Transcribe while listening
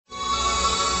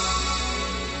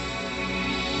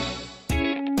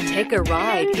Take a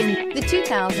ride in the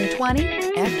 2020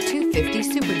 F-250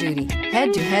 Super Duty.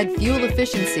 Head-to-head fuel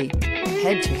efficiency,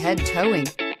 head-to-head towing,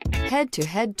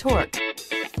 head-to-head torque.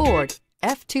 Ford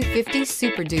F-250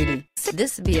 Super Duty.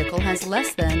 This vehicle has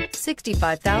less than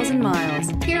 65,000 miles.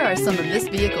 Here are some of this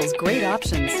vehicle's great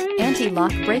options: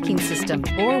 anti-lock braking system,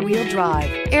 four-wheel drive,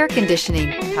 air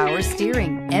conditioning, power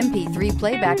steering, MP3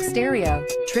 playback stereo,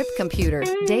 trip computer,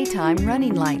 daytime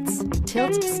running lights,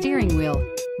 tilt steering wheel,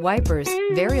 wipers,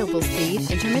 variable speed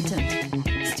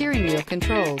intermittent, steering wheel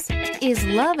controls. Is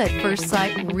love at first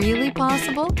sight really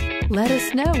possible? Let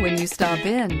us know when you stop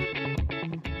in.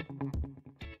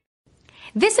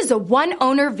 This is a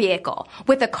one-owner vehicle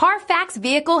with a Carfax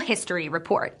Vehicle History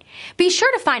Report. Be sure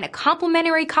to find a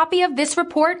complimentary copy of this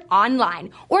report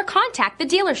online or contact the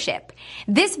dealership.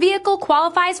 This vehicle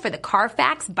qualifies for the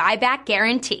Carfax Buyback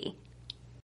Guarantee.